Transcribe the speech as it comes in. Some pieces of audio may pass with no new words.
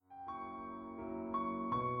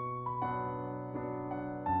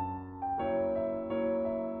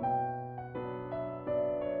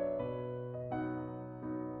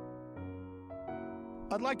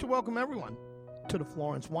I'd like to welcome everyone to the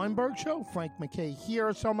Florence Weinberg Show. Frank MacKay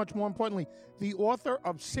here. So much more importantly, the author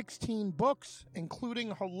of 16 books,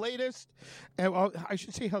 including her latest, I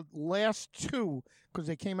should say her last two, because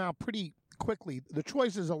they came out pretty quickly. The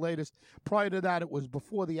Choice is the latest. Prior to that, it was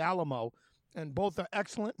Before the Alamo. And both are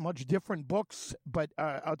excellent, much different books. But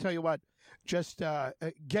I'll tell you what, just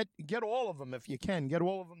get all of them if you can. Get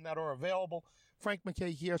all of them that are available. Frank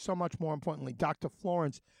MacKay here. So much more importantly, Dr.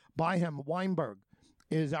 Florence Byham Weinberg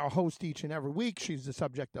is our host each and every week. She's the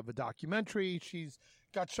subject of a documentary. She's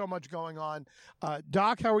got so much going on.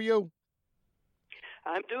 Doc, how are you?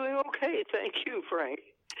 I'm doing okay. Thank you, Frank.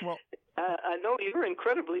 Well, I know you're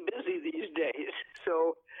incredibly busy these days,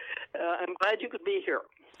 so I'm glad you could be here.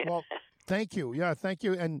 Well, thank you. Yeah, thank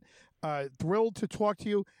you. And thrilled to talk to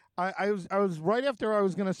you. I was right after I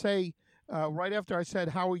was going to say, right after I said,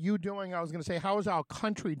 how are you doing? I was going to say, how is our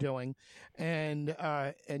country doing? And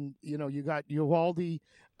you know, you got Uvalde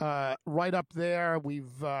right up there.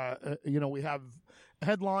 We've, we have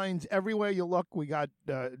headlines everywhere you look. We got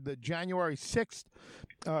the January 6th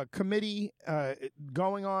committee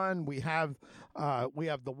going on. We have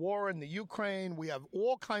the war in the Ukraine. We have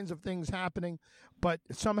all kinds of things happening. But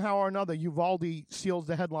somehow or another, Uvalde seals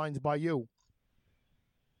the headlines by you.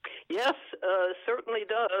 Yes, certainly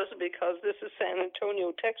does, because this is San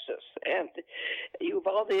Antonio, Texas, and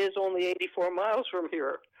Uvalde is only 84 miles from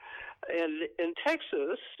here. And in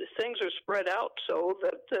Texas, things are spread out so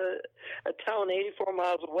that a town 84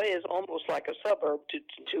 miles away is almost like a suburb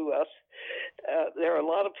to us. There are a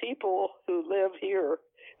lot of people who live here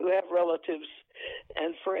who have relatives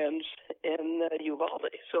and friends in Uvalde,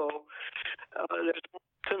 so there's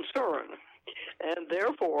concern. And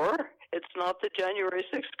therefore, it's not the January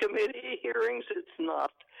 6th committee hearings, it's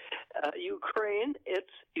not Ukraine, it's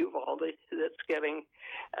Uvalde that's getting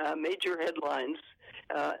major headlines.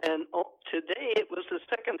 And today it was the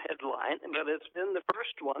second headline, but it's been the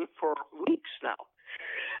first one for weeks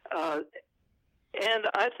now. And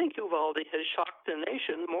I think Uvalde has shocked the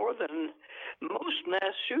nation more than most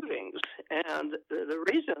mass shootings. And the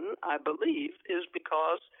reason, I believe, is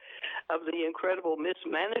because of the incredible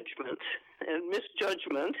mismanagement and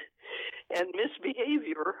misjudgment and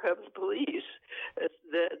misbehavior of the police.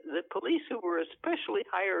 The police who were especially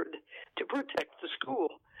hired to protect the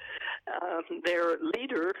school. Their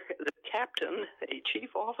leader, the captain, a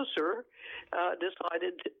chief officer,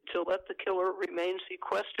 decided to let the killer remain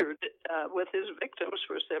sequestered with his victims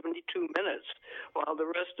for 72 minutes, while the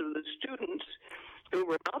rest of the students who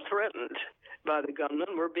were not threatened by the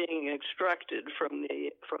gunman were being extracted from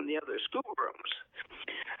the other schoolrooms.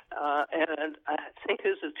 And I think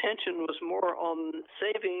his attention was more on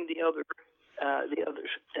saving the other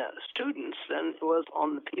students than it was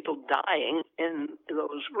on the people dying in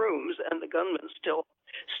those rooms, and the gunman still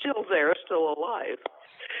there, still alive.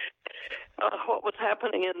 What was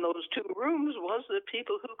happening in those two rooms was that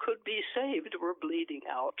people who could be saved were bleeding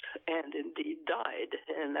out and indeed died,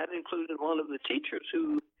 and that included one of the teachers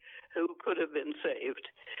who could have been saved.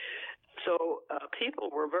 So people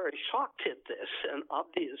were very shocked at this, and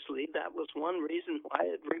obviously that was one reason why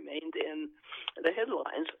it remained in the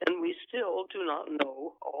headlines, and we still do not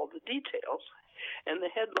know all the details. And the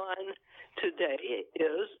headline today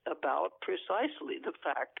is about precisely the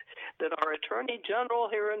fact that our Attorney General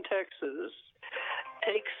here in Texas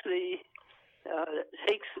takes the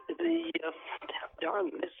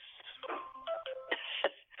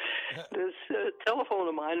this telephone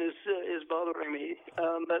of mine is bothering me.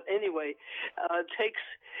 But anyway, takes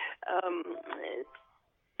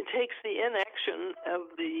the inaction of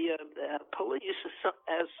the police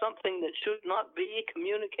as something that should not be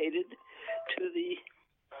communicated to the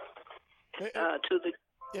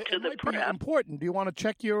might be important. Do you want to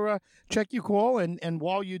check your call? And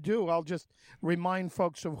while you do, I'll just remind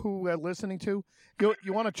folks of who we're listening to.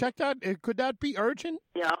 You want to check that? Could that be urgent?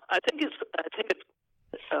 Yeah, I think it's.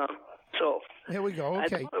 So here we go.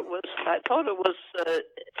 Okay. I thought it was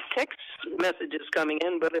text messages coming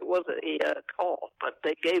in, but it was a call. But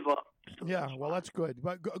they gave up. Yeah, well, that's good.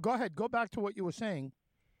 But go ahead. Go back to what you were saying.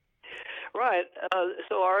 Right.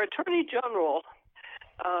 So our Attorney General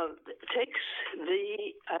takes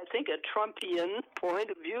I think, a Trumpian point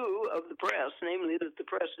of view of the press, namely that the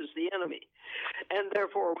press is the enemy, and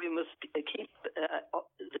therefore we must keep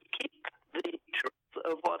the truth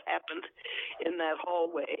of what happened in that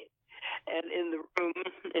hallway and in the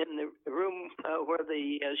room where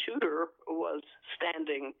the shooter was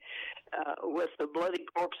standing with the bloody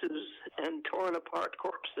corpses and torn apart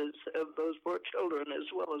corpses of those poor children, as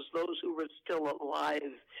well as those who were still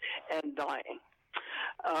alive and dying.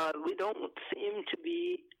 We don't seem to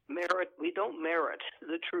merit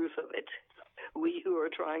the truth of it. we who are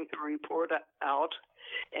trying to report out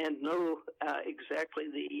and know exactly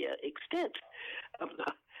the extent of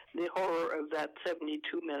the horror of that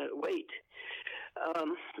 72-minute wait,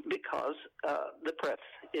 because the press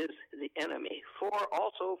is the enemy.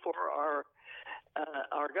 Also for our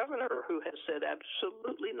governor, who has said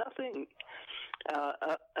absolutely nothing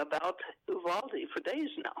about Uvalde for days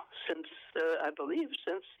now, since I believe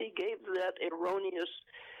since he gave that erroneous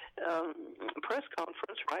press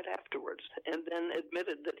conference right afterwards, and then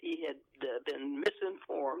admitted that he had been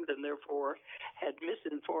misinformed and therefore had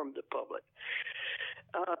misinformed the public.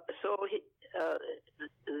 So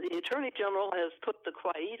the Attorney General has put the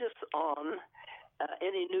quietus on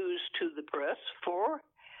any news to the press for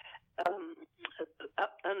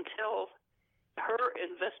up until her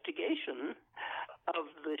investigation of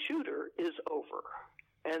the shooter is over.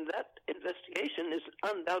 And that investigation is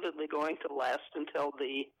undoubtedly going to last until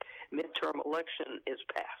the midterm election is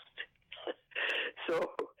passed.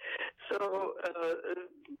 So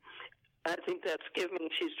I think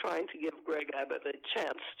she's trying to give Greg Abbott a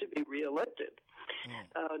chance to be reelected,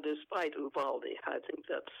 despite Uvalde. I think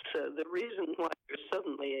that's the reason why there's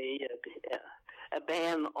suddenly a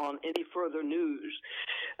ban on any further news.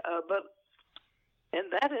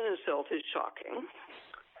 And that in itself is shocking.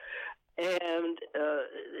 And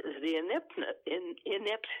the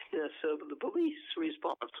ineptness of the police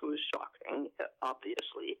response was shocking,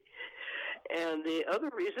 obviously. And the other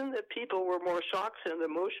reason that people were more shocked and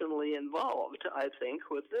emotionally involved, I think,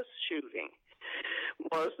 with this shooting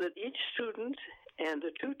was that each student and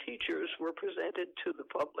the two teachers were presented to the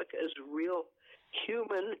public as real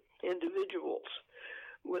human individuals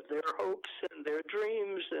with their hopes and their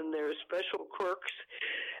dreams and their special quirks.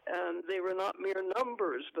 And they were not mere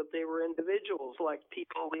numbers, but they were individuals like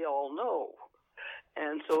people we all know.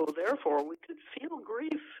 And so, therefore, we could feel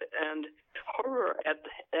grief and horror at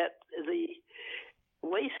the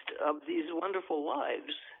waste of these wonderful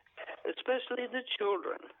lives, especially the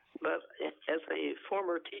children. But as a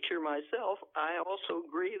former teacher myself, I also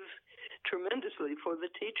grieve tremendously for the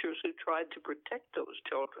teachers who tried to protect those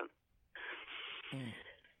children.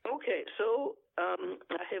 Okay, so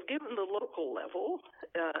I have given the local level,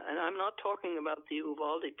 and I'm not talking about the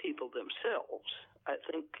Uvalde people themselves. I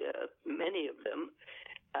think many of them,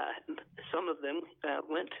 some of them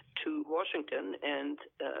went to Washington and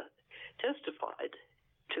testified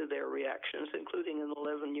to their reactions, including an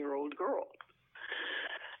 11-year-old girl.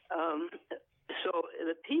 So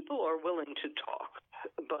the people are willing to talk,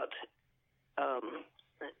 but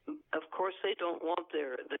of course they don't want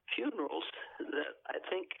the funerals that I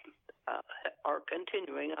think are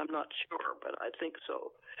continuing. I'm not sure, but I think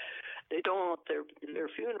so. They don't want their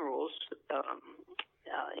funerals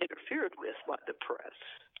interfered with by the press.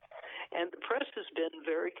 And the press has been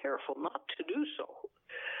very careful not to do so.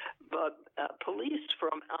 But police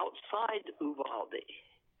from outside Uvalde,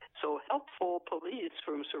 so helpful police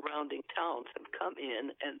from surrounding towns, have come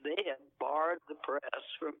in and they have barred the press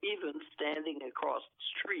from even standing across the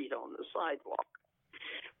street on the sidewalk,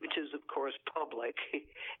 which is, of course, public,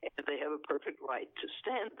 and they have a perfect right to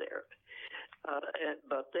stand there.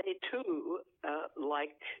 But they, too,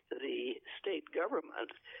 like the state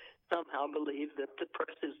government, somehow believe that the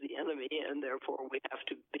press is the enemy, and therefore we have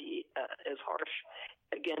to be as harsh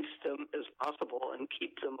against them as possible and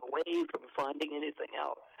keep them away from finding anything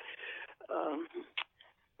out.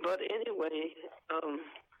 But anyway,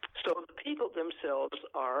 so the people themselves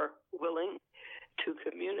are willing to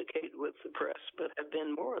communicate with the press, but have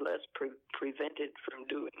been more or less prevented from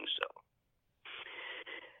doing so.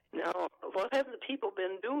 Now, what have the people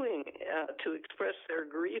been doing to express their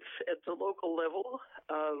grief at the local level?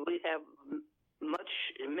 We have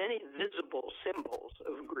many visible symbols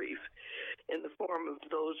of grief in the form of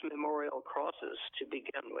those memorial crosses to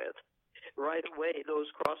begin with. Right away,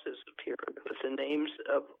 those crosses appeared with the names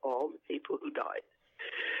of all the people who died.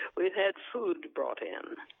 We've had food brought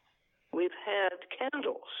in. We've had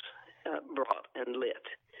candles brought and lit.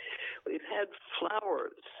 We've had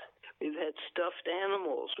flowers. We've had stuffed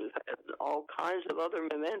animals. We've had all kinds of other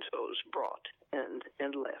mementos brought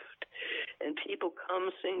and left. And people come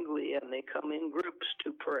singly and they come in groups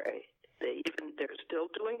to pray. They're still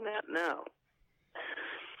doing that now.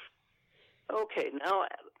 Okay, now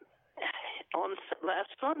on last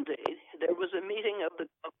Sunday there was a meeting of the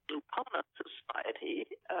Lupana Society,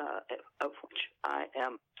 of which I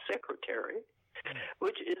am secretary,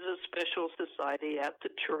 which is a special society at the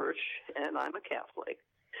church, and I'm a Catholic.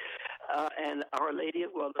 And Our Lady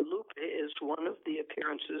of Guadalupe is one of the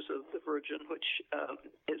appearances of the Virgin, which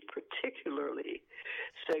is particularly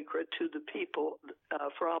sacred to the people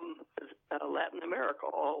from Latin America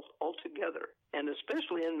altogether, and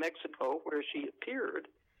especially in Mexico, where she appeared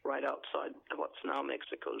right outside what's now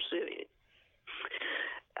Mexico City.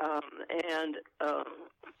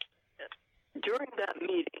 During that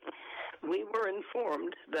meeting, we were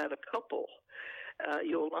informed that a couple,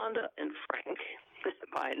 Yolanda and Frank,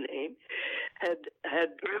 by name,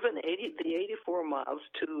 had driven the 84 miles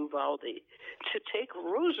to Uvalde to take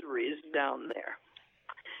rosaries down there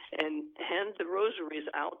and hand the rosaries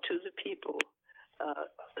out to the people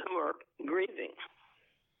who are grieving.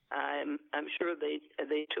 I'm sure they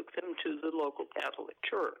took them to the local Catholic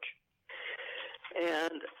church,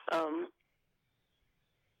 and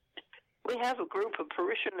we have a group of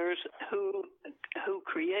parishioners who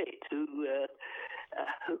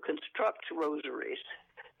construct rosaries.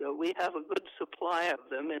 So we have a good supply of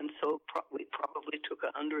them, and so we probably took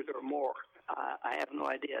 100 or more. I have no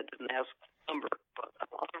idea. I didn't ask the number, but a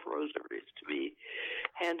lot of rosaries to be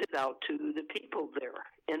handed out to the people there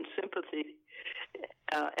in sympathy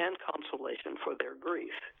and consolation for their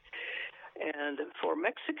grief. And for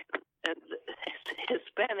Mexican and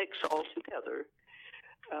Hispanics altogether,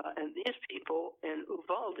 and these people in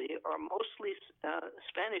Uvalde are mostly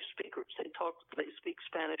Spanish speakers. They speak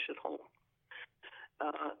Spanish at home.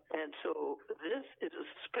 And so this is a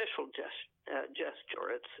special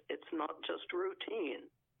gesture. It's not just routine.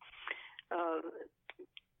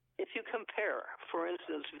 If you compare, for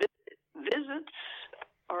instance, visits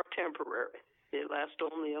are temporary. They last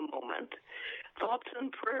only a moment. Thoughts and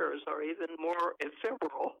prayers are even more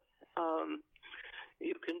ephemeral.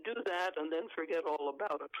 You can do that and then forget all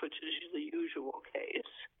about it, which is the usual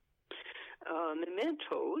case.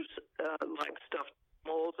 Mementos, like stuffed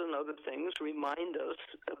animals and other things, remind us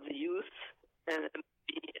of the youth and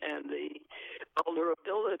the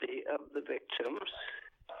vulnerability of the victims.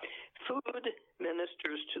 Food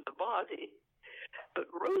ministers to the body, but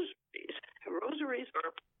rosaries are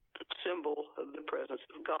a symbol of the presence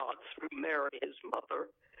of God through Mary, his mother,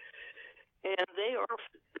 and they are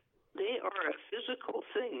a physical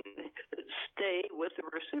thing that stay with the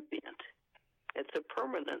recipient. It's a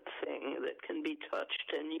permanent thing that can be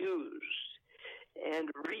touched and used and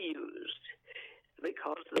reused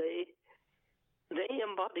because they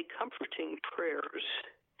embody comforting prayers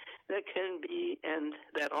that can be and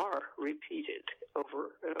that are repeated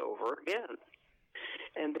over and over again.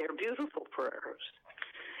 And they're beautiful prayers.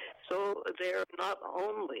 So they're not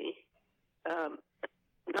only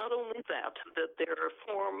that they're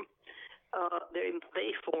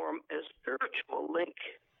they form a spiritual link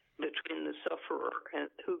between the sufferer and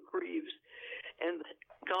who grieves and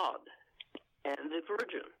God and the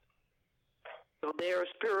Virgin. So they are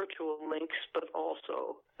spiritual links, but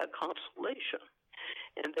also a consolation.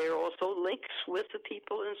 And they are also links with the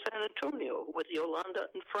people in San Antonio, with Yolanda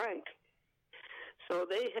and Frank. So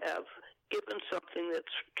they have given something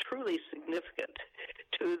that's truly significant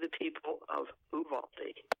to the people of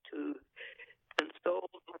Uvalde, to console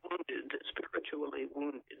the wounded, the spiritually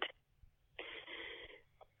wounded.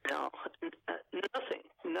 Now,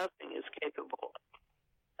 nothing is capable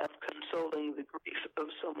of consoling the grief of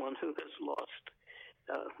someone who has lost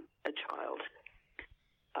a child.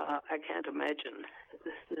 I can't imagine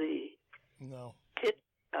the pit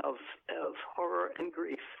of horror and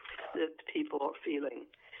grief that people are feeling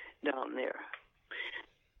down there.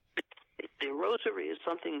 The rosary is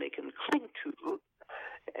something they can cling to,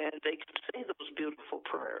 and they can say those beautiful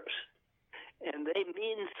prayers. And they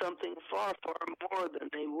mean something far, far more than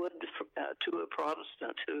they would to a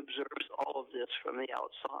Protestant who observes all of this from the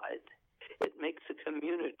outside. It makes a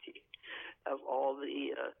community of all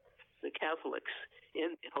the Catholics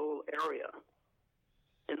in the whole area,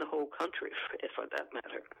 in the whole country, for that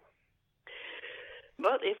matter.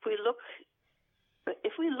 But if we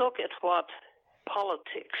look at what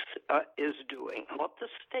politics is doing, what the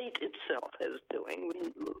state itself is doing,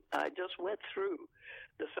 I just went through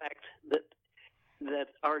the fact that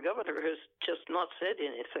our governor has just not said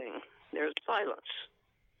anything. There's silence,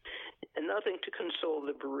 and nothing to console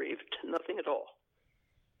the bereaved, nothing at all.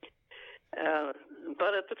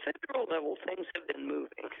 But at the federal level, things have been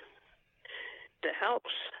moving. The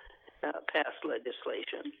House passed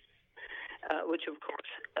legislation, which, of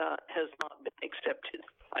course, has not been accepted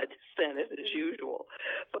by the Senate as usual.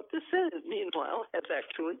 But the Senate, meanwhile, has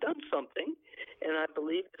actually done something, and I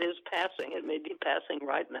believe it is passing. It may be passing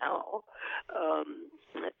right now.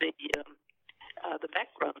 The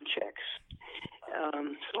background checks.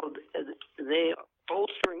 So they are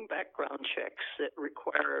bolstering background checks that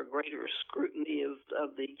require a greater scrutiny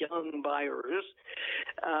of the young buyers.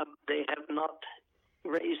 They have not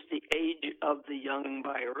raised the age of the young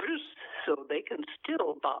buyers, so they can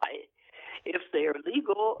still buy If they are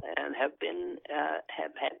legal and have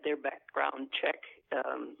had their background check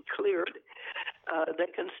cleared, they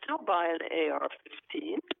can still buy an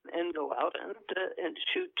AR-15 and go out and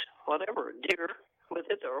shoot whatever, deer with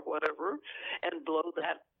it or whatever, and blow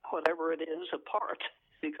that whatever it is apart,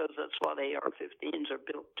 because that's what AR-15s are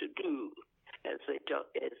built to do, as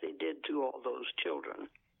they did to all those children.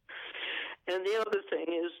 And the other thing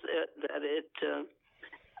is that it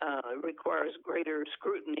requires greater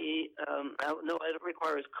scrutiny. It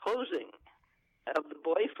requires closing of the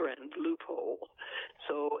boyfriend loophole.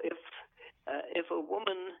 So if a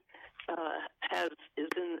woman is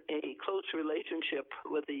in a close relationship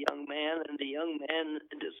with a young man, and the young man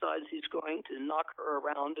decides he's going to knock her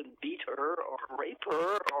around and beat her or rape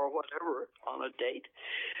her or whatever on a date,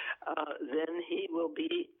 then he will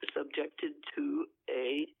be subjected to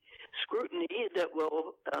a scrutiny that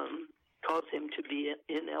will cause him to be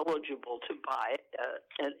ineligible to buy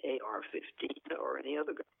an AR-15 or any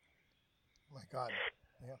other gun. Oh my God.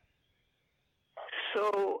 Yeah.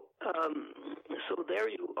 So there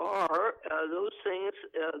you are. Those things.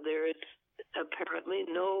 There is apparently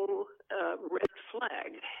no red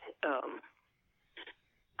flag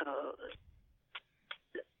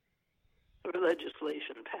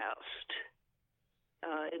legislation passed.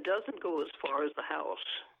 It doesn't go as far as the House.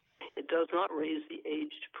 It does not raise the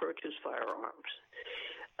age to purchase firearms.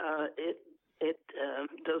 It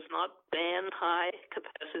does not ban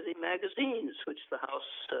high-capacity magazines, which the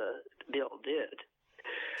House bill did.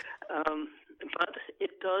 But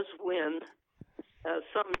it does win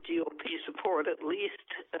some GOP support, at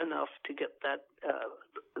least enough to get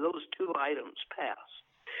those two items passed.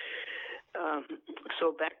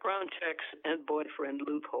 So background checks and boyfriend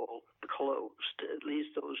loophole closed, at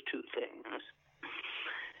least those two things.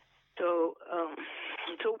 So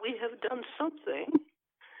we have done something,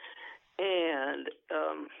 and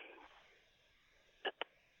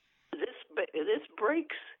this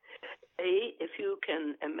breaks if you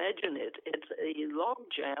can imagine it, it's a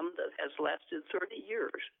logjam that has lasted 30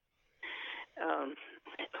 years,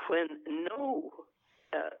 when no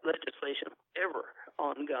legislation ever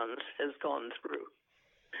on guns has gone through.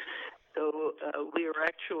 So we are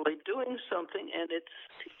actually doing something, and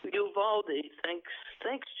it's Uvalde,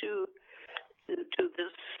 thanks to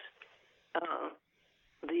this,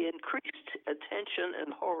 the increased attention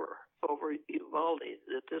and horror over Uvalde,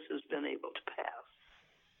 that this has been able to pass.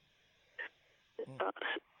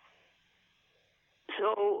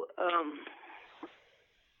 So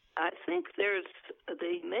I think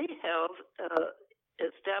they may have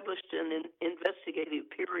established an investigative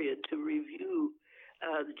period to review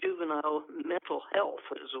the juvenile mental health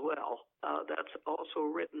as well. That's also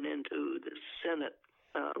written into the Senate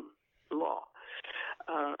law.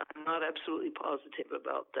 I'm not absolutely positive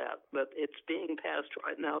about that, but it's being passed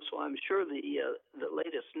right now, so I'm sure the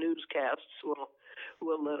latest newscasts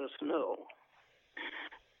will let us know.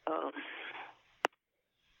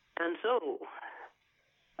 And so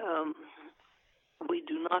we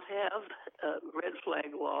do not have red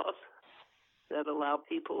flag laws that allow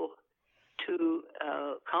people to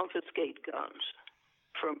confiscate guns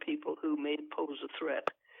from people who may pose a threat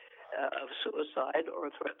of suicide or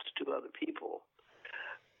threats to other people.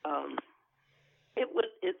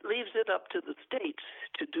 It leaves it up to the states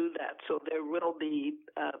to do that. So there will be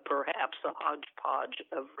perhaps a hodgepodge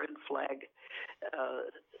of red flag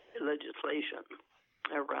legislation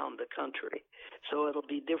around the country. So it'll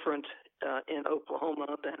be different in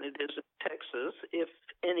Oklahoma than it is in Texas, if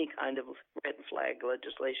any kind of red flag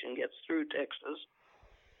legislation gets through Texas.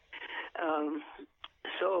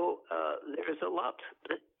 So there's a lot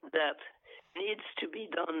that needs to be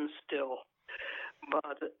done still.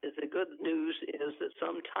 But the good news is that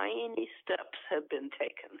some tiny steps have been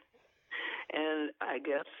taken. And I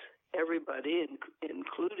guess everybody,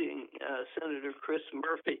 including Senator Chris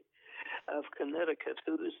Murphy of Connecticut,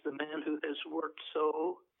 who is the man who has worked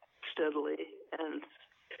so steadily and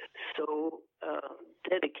so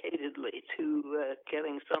dedicatedly to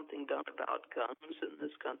getting something done about guns in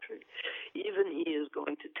this country, even he is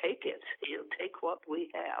going to take it. He'll take what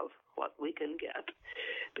we have, what we can get,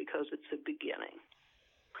 because it's a beginning.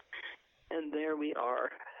 And there we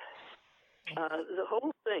are. The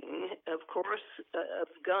whole thing, of course, of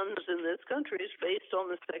guns in this country is based on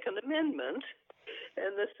the Second Amendment,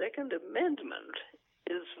 and the Second Amendment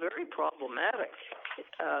is very problematic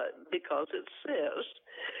because it says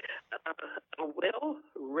a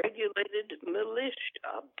well-regulated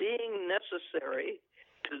militia being necessary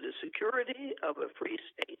to the security of a free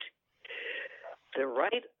state. The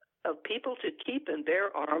right of people to keep and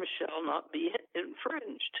bear arms shall not be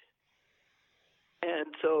infringed.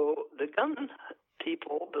 And so the gun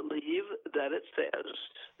people believe that it says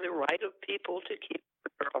the right of people to keep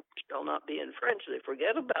property shall not be infringed. They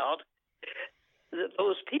forget about that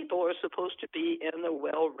those people are supposed to be in a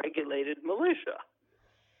well-regulated militia.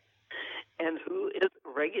 And who is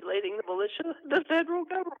regulating the militia? The federal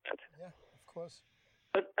government. Yeah, of course.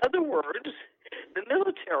 In other words, the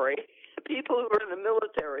military, the people who are in the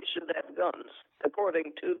military should have guns,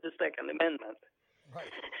 according to the Second Amendment.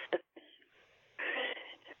 Right.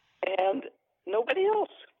 And nobody else.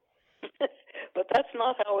 But that's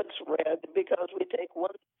not how it's read, because we take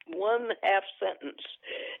one half sentence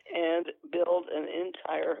and build an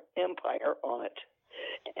entire empire on it,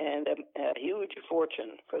 and a huge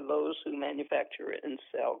fortune for those who manufacture and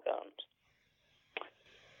sell guns.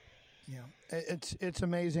 Yeah, it's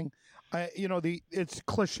amazing. It's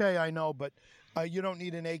cliche, I know, but you don't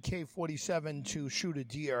need an AK-47 to shoot a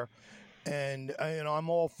deer. And I'm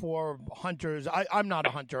all for hunters. I'm not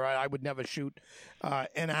a hunter. I would never shoot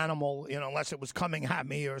an animal, unless it was coming at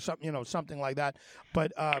me or something, something like that.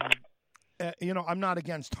 But I'm not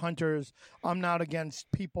against hunters. I'm not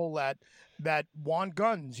against people that want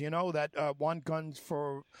guns. That want guns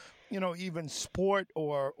for, even sport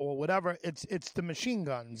or whatever. It's the machine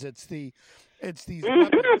guns. It's these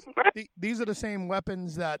weapons. These are the same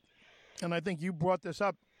weapons that, and I think you brought this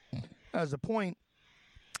up as a point,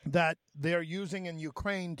 that they're using in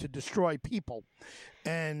Ukraine to destroy people.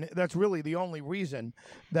 And that's really the only reason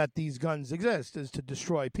that these guns exist, is to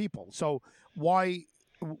destroy people. So why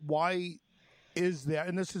is there,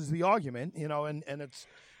 and this is the argument, and it's,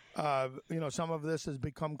 some of this has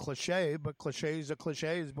become cliche, but cliches are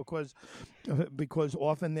cliches because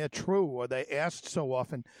often they're true, or they're asked so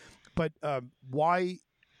often. But why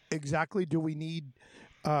exactly do we need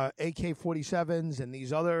AK-47s and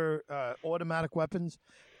these other automatic weapons?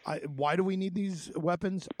 Why do we need these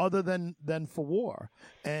weapons other than for war?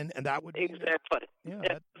 And that would exactly.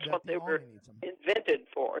 That's what they were invented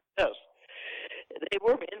for. Yes, they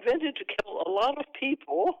were invented to kill a lot of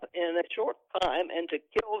people in a short time, and to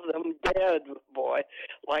kill them dead, boy,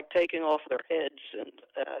 like taking off their heads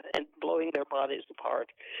and blowing their bodies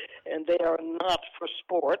apart. And they are not for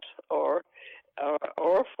sport or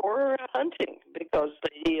for hunting, because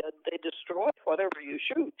they destroy whatever you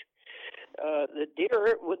shoot. The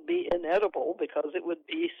deer would be inedible because it would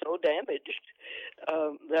be so damaged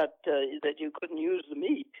that you couldn't use the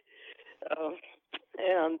meat,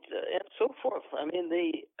 and so forth. I mean,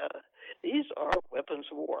 these are weapons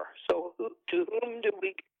of war. So to whom do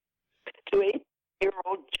we? To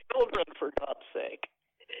 8-year-old children, for God's sake.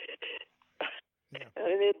 Yeah.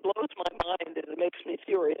 And it blows my mind, and it makes me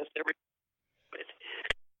furious every time.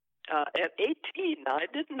 At 18, I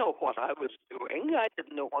didn't know what I was doing. I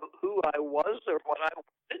didn't know who I was or what I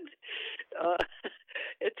wanted.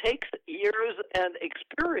 It takes years and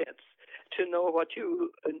experience to know what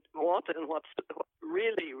you want and what's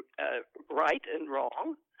really right and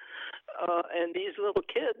wrong. And these little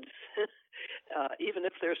kids, even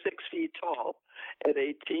if they're 6 feet tall at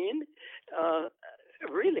 18,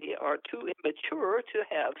 really are too immature to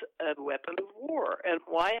have a weapon of war. And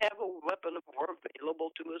why have a weapon of war available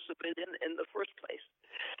to a civilian in the first place?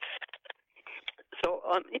 So,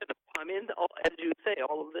 as you say,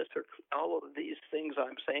 all of these things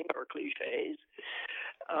I'm saying are cliches,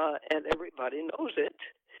 and everybody knows it,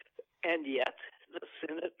 and yet the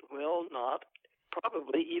Senate will not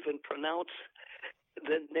probably even pronounce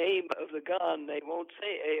the name of the gun. They won't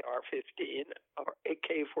say AR-15 or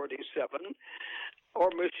AK-47 or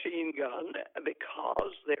machine gun,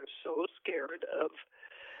 because they're so scared of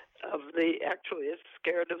it's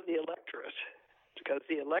scared of the electorate, because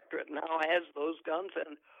the electorate now has those guns.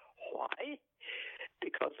 And why?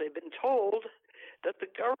 Because they've been told that the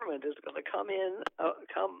government is going to come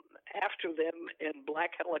after them in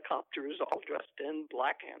black helicopters, all dressed in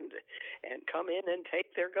black, and come in and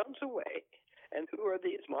take their guns away. And who are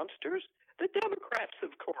these monsters? The Democrats,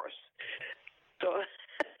 of course. So.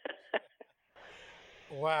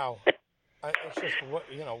 Wow, it's just what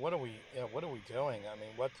are we doing? I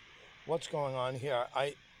mean, what's going on here?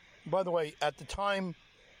 By the way, at the time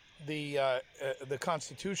the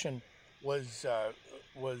Constitution was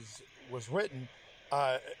written,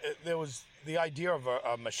 there was the idea of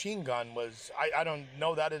a machine gun was I don't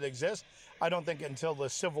know that it exists. I don't think until the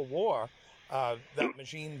Civil War that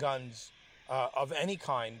machine guns of any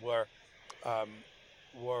kind were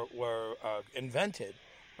invented.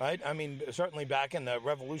 Right? I mean, certainly back in the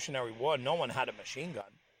Revolutionary War, no one had a machine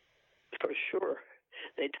gun. For sure.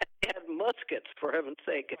 They had muskets, for heaven's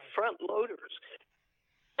sake, front loaders.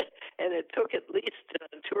 And it took at least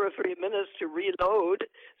 2 or 3 minutes to reload,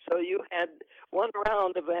 so you had one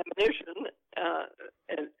round of ammunition,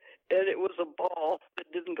 and it was a ball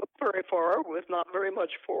that didn't go very far with not very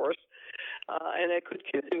much force, and it could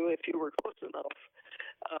kill you if you were close enough.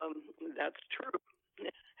 That's true.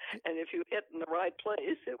 And if you hit in the right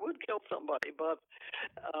place, it would kill somebody, but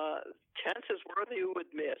chances were that you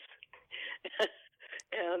would miss.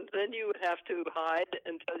 And then you would have to hide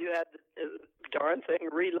until you had the darn thing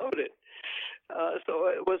reloaded. So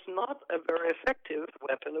it was not a very effective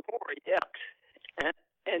weapon of war yet.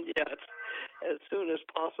 And yet, as soon as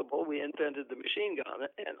possible, we invented the machine gun.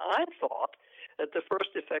 And I thought that the first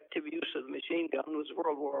effective use of the machine gun was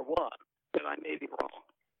World War I, but I may be wrong.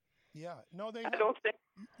 Yeah, no, I don't think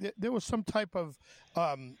there was some type of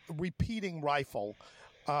repeating rifle.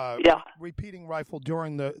 Repeating rifle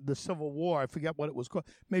during the Civil War. I forget what it was called.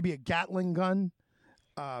 Maybe a Gatling gun.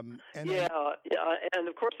 And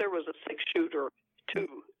of course there was a six-shooter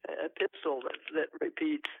too, a pistol that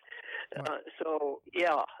repeats. Right.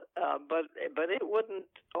 But it wouldn't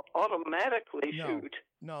automatically shoot.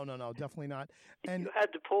 No, definitely not. And you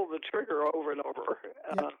had to pull the trigger over and over.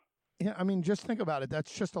 Yeah, I mean, just think about it.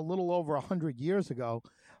 That's just a little over 100 years ago.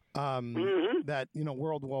 That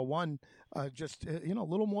World War I, just a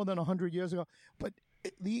little more than 100 years ago. But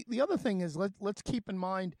the other thing is, let's keep in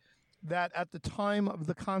mind that at the time of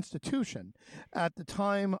the Constitution, at the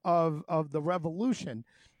time of the Revolution,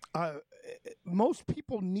 most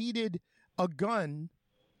people needed a gun,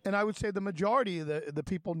 and I would say the majority of the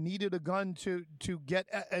people needed a gun to get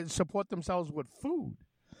support themselves with food,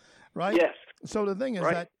 right? Yes. So the thing is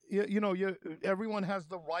that everyone has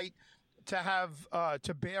the right to have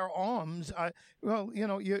to bear arms.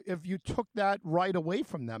 If you took that right away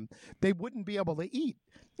from them, they wouldn't be able to eat.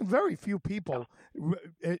 Very few people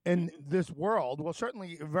in this world, well,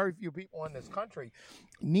 certainly very few people in this country,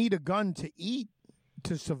 need a gun to eat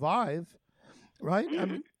to survive, right? I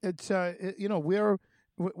mean, it's we're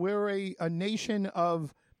a nation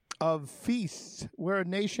of feasts. We're a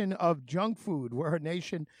nation of junk food. We're a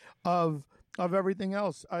nation of everything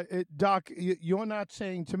else. Doc, you're not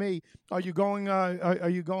saying to me, are you going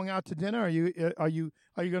out to dinner? Are you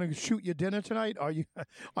going to shoot your dinner tonight? Are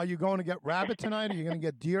you going to get rabbit tonight? Are you going to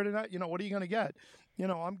get deer tonight? What are you going to get?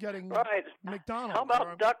 I'm getting McDonald's. How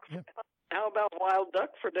about duck? Yeah. How about wild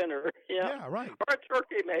duck for dinner? Yeah, right. Or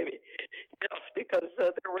turkey, maybe. Because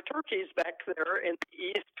there were turkeys back there in the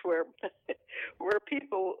east where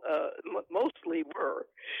people mostly were,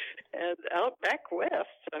 and out west,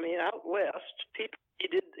 people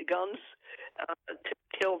needed guns to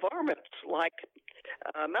kill varmints like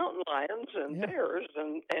mountain lions and bears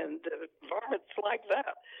and varmints like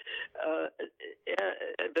that.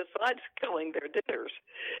 Besides killing their dinners,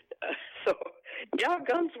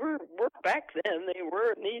 guns were back then. They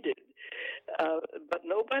were needed, but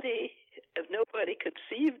nobody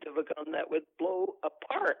conceived of a gun that would blow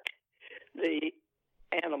apart the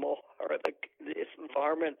animal or the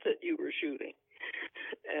varmint that you were shooting.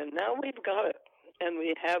 And now we've got it. And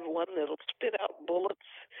we have one that'll spit out bullets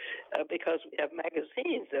because we have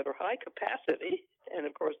magazines that are high capacity. And,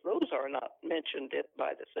 of course, those are not mentioned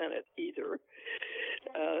by the Senate either.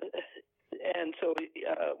 And so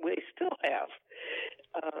we still have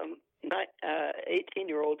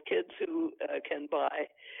 18-year-old kids who can buy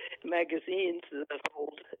magazines that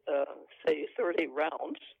hold, say, 30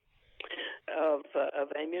 rounds of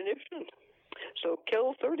ammunition. So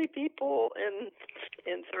kill 30 people in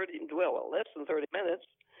less than 30 minutes,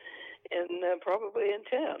 and probably in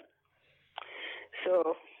 10.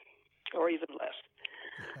 So, or even less.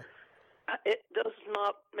 It does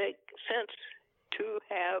not make sense to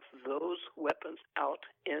have those weapons out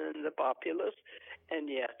in the populace, and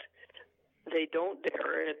yet they don't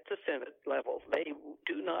dare at the Senate level. They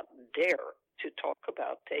do not dare to talk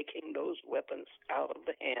about taking those weapons out of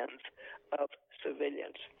the hands of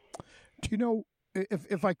civilians. Do you know,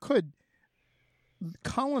 if I could,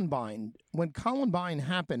 Columbine, when Columbine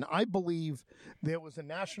happened, I believe there was a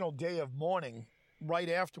National Day of Mourning right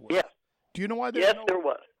afterwards. Yes. Do you know why there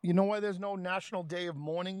was. You know why there's no National Day of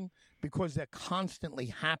Mourning? Because they're constantly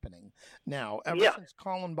happening now. Ever since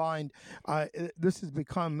Columbine, this has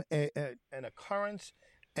become an occurrence.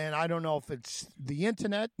 And I don't know if it's the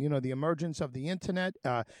Internet, the emergence of the Internet,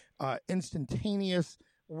 instantaneous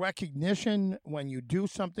recognition when you do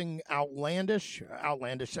something outlandish,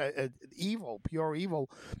 evil, pure evil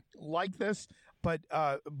like this. But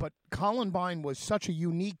Columbine was such a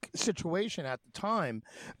unique situation at the time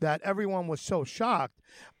that everyone was so shocked,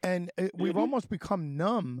 and we've almost become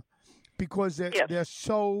numb because there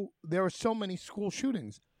are so many school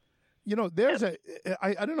shootings. There's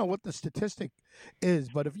I don't know what the statistic is,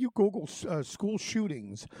 but if you Google school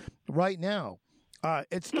shootings right now,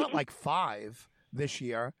 it's not like 5 this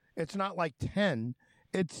year. It's not like 10.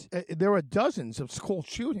 it's there are dozens of school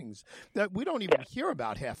shootings that we don't even hear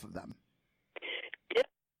about half of them. Yeah,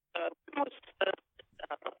 almost,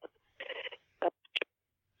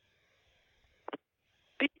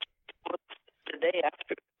 the day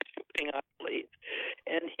after the shooting, I believe,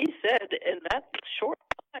 and he said in that short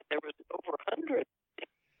time there was over 100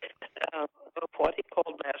 of what he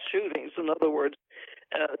called mass shootings. In other words,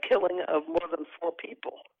 killing of more than 4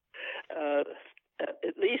 people,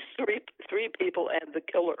 at least three people and the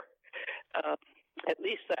killer. At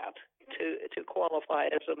least that to qualify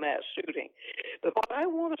as a mass shooting. But what I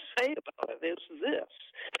want to say about it is this: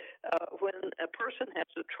 when a person has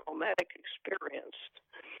a traumatic experience,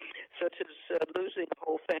 such as losing a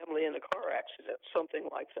whole family in a car accident, something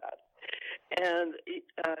like that, and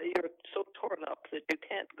you're so torn up that you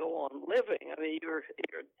can't go on living. I mean, you're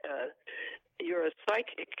a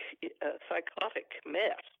psychotic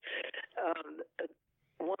mess.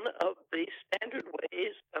 One of the standard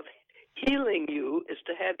ways of healing you is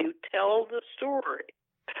to have you tell the story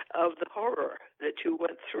of the horror that you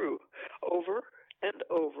went through over and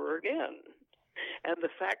over again. And the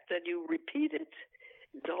fact that you repeat it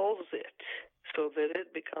dulls it so that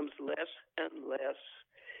it becomes less and less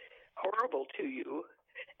horrible to you,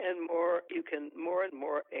 and you can more and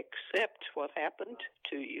more accept what happened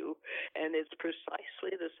to you. And it's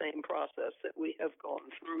precisely the same process that we have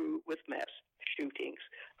gone through with mass shootings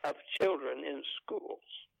of children in schools,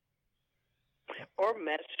 or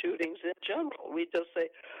mass shootings in general. We just say,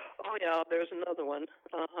 oh yeah, there's another one,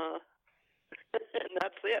 and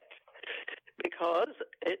that's it, because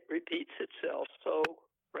it repeats itself so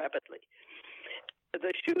rapidly.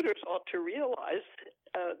 The shooters ought to realize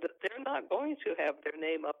that they're not going to have their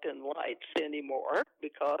name up in lights anymore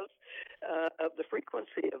because of the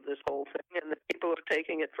frequency of this whole thing, and that people are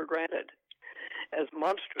taking it for granted. As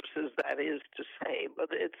monstrous as that is to say,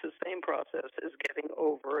 but it's the same process as getting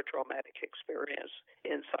over a traumatic experience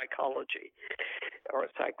in psychology or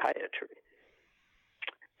psychiatry.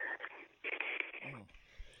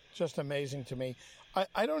 Just amazing to me.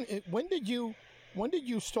 I don't. When did you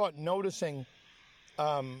start noticing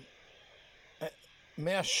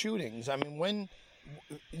mass shootings? I mean, when,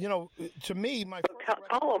 to me, my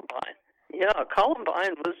Columbine. Yeah,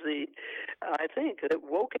 Columbine was I think it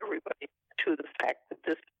woke everybody to the fact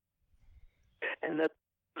that and that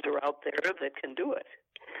there are out there that can do it.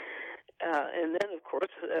 And then, of course,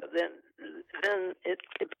 then it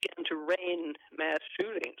began to rain mass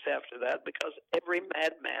shootings after that, because every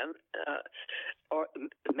madman or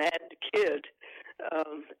mad kid,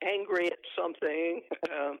 angry at something,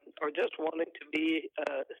 or just wanting to be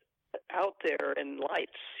out there in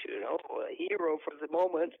lights, a hero for the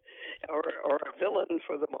moment, or a villain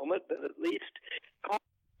for the moment, but at least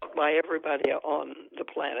by everybody on the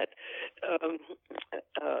planet,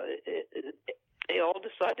 they all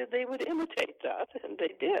decided they would imitate that, and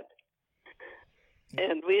they did.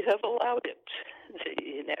 And we have allowed it.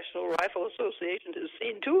 The National Rifle Association has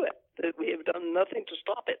seen to it that we have done nothing to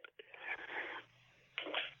stop it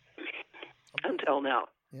until now.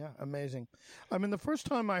 Yeah, amazing. I mean, the first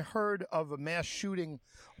time I heard of a mass shooting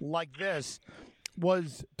like this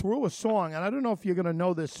was through a song, and I don't know if you're going to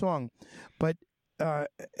know this song, but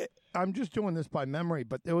I'm just doing this by memory,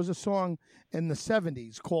 but there was a song in the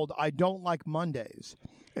 70s called I Don't Like Mondays.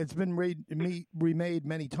 It's been remade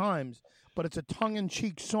many times, but it's a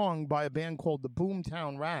tongue-in-cheek song by a band called the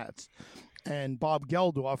Boomtown Rats, and Bob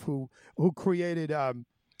Geldof, who created We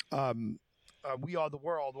Are the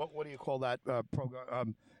World. What do you call that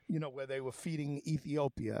program? Where they were feeding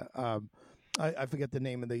Ethiopia. I forget the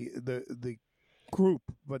name of the group,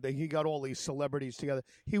 but he got all these celebrities together.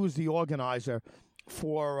 He was the organizer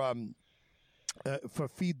for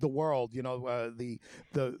Feed the World, the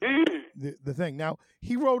thing. Now,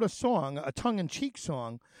 he wrote a song, a tongue-in-cheek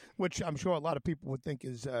song, which I'm sure a lot of people would think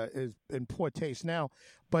is in poor taste now,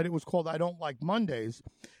 but it was called I Don't Like Mondays,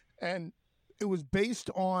 and it was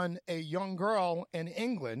based on a young girl in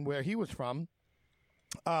England, where he was from,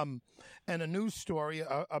 and a news story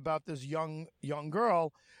about this young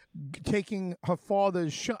girl taking her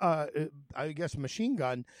father's, I guess, machine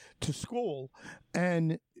gun to school,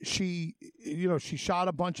 and she shot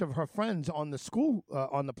a bunch of her friends on the school,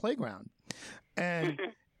 on the playground, and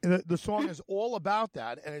the song is all about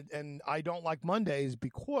that, and I Don't Like Mondays,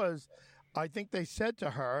 because I think they said to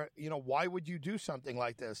her, why would you do something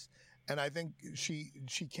like this? And I think she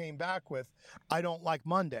came back with, I don't like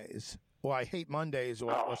Mondays, or I hate Mondays,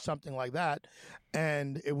 or something like that.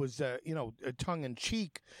 And it was, a tongue in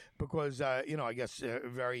cheek, because, I guess,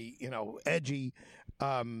 very, edgy,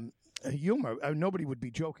 humor. Nobody would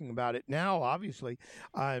be joking about it now, obviously.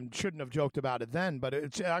 Shouldn't have joked about it then, but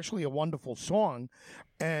it's actually a wonderful song.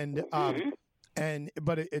 And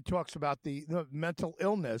but it talks about the mental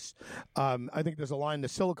illness. I think there's a line: the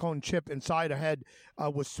silicone chip inside her head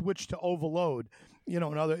was switched to overload.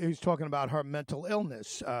 He's talking about her mental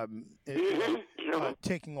illness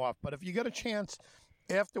taking off. But if you get a chance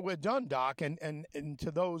after we're done, Doc, and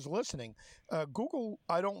to those listening, Google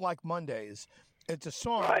 "I Don't Like Mondays." It's a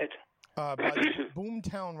song by the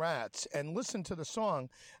Boomtown Rats, and listen to the song,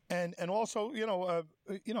 and also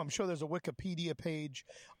I'm sure there's a Wikipedia page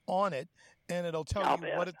on it, and it'll tell you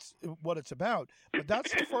what it's about. But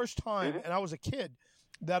that's the first time, and I was a kid,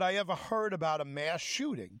 that I ever heard about a mass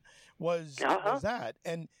shooting was that,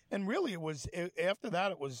 and really it was after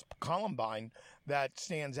that it was Columbine that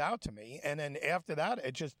stands out to me, and then after that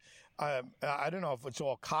it just I don't know if it's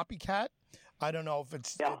all copycat. I don't know if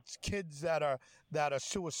it's kids that are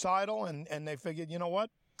suicidal and they figured, you know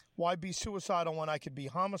what, why be suicidal when I could be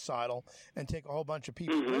homicidal and take a whole bunch of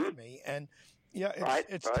people with me? And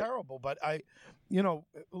it's terrible. But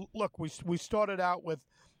look, we started out with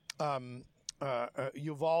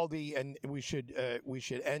Uvalde, and we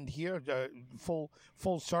should end here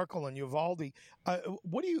full circle in Uvalde.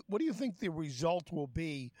 What do you think the result will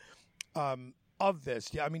be? Of this,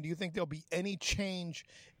 I mean, do you think there'll be any change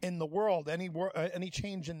in the world, any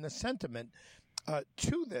change in the sentiment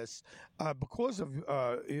to this because of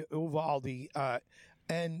Uvalde?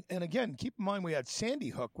 And again, keep in mind we had Sandy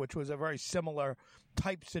Hook, which was a very similar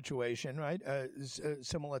type situation, right?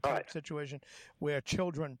 Similar type situation where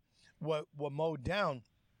children were mowed down.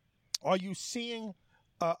 Are you seeing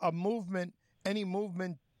a movement, any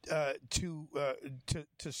movement to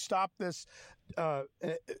stop this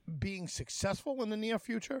being successful in the near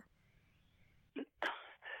future?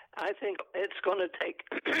 I think it's going to take,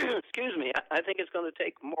 excuse me, I think it's going to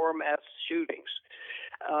take more mass shootings,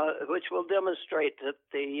 which will demonstrate that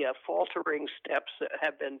the faltering steps that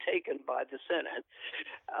have been taken by the Senate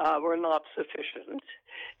were not sufficient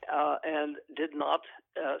and did not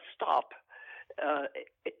stop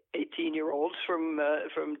 18-year-olds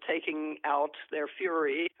from taking out their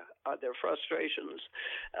fury, their frustrations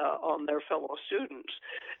on their fellow students.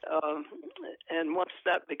 And once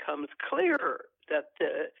that becomes clear, that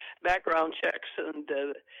background checks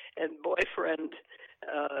and boyfriend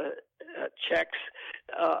checks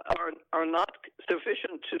are not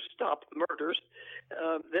sufficient to stop murders,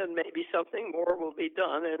 then maybe something more will be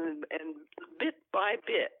done, and bit by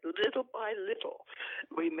bit, little by little,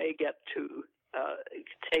 we may get to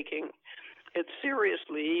taking it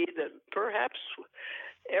seriously that perhaps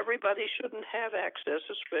everybody shouldn't have access,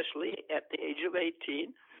 especially at the age of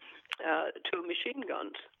 18, to machine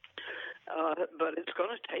guns. But it's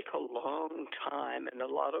going to take a long time and a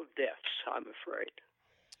lot of deaths, I'm afraid.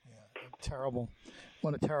 Yeah, terrible.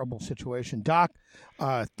 What a terrible situation. Doc,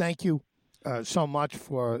 thank you so much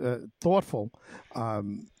for thoughtful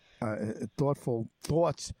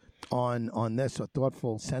thoughts on this, or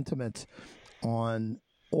thoughtful sentiments on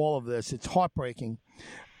all of this. It's heartbreaking.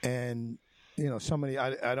 And, somebody,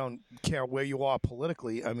 I don't care where you are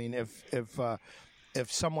politically. I mean, if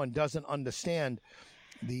someone doesn't understand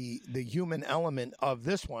the human element of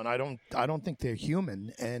this one, I don't think they're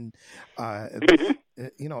human. And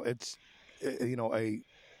it's a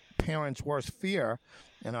parent's worst fear,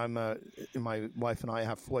 and my wife and I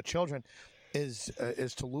have 4 children, is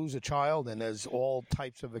to lose a child. And there's all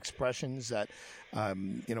types of expressions that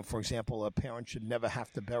for example, a parent should never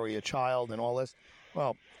have to bury a child and all this.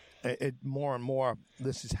 Well, more and more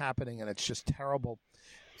this is happening, and it's just terrible.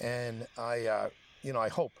 And I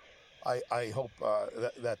hope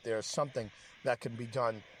that there's something that can be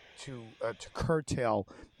done to curtail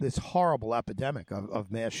this horrible epidemic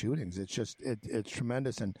of mass shootings. It's just it's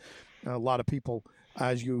tremendous, and a lot of people,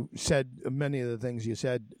 as you said, many of the things you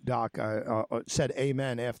said, Doc, said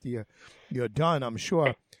amen after you're done, I'm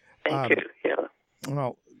sure. Thank you. Yeah.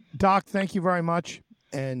 Well, Doc, thank you very much,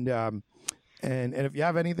 and if you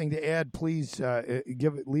have anything to add, please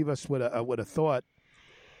leave us with a thought.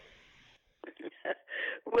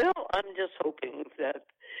 Well, I'm just hoping that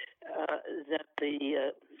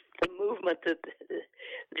the movement, that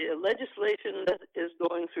the legislation that is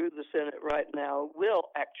going through the Senate right now will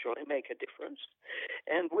actually make a difference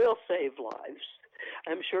and will save lives.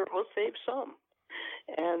 I'm sure it will save some,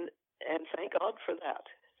 and thank God for that.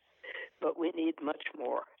 But we need much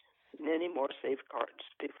more, many more safeguards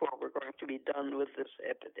before we're going to be done with this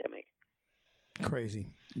epidemic. Crazy.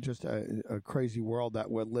 Just a crazy world that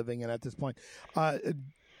we're living in at this point.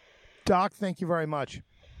 Doc, thank you very much.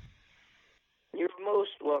 You're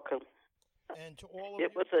most welcome. And to all of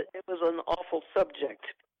it was an awful subject,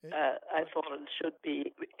 I thought it should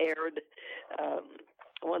be aired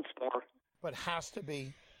once more. But has to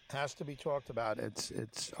be talked about.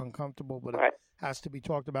 It's uncomfortable, but Right. it has to be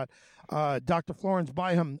talked about. Dr. Florence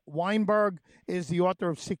Byham Weinberg is the author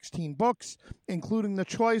of 16 books, including The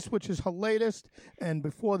Choice, which is her latest, and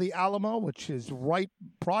Before the Alamo, which is right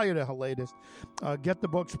prior to her latest. Get the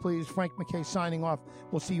books, please. Frank MacKay signing off.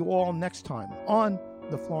 We'll see you all next time on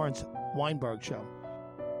The Florence Weinberg Show.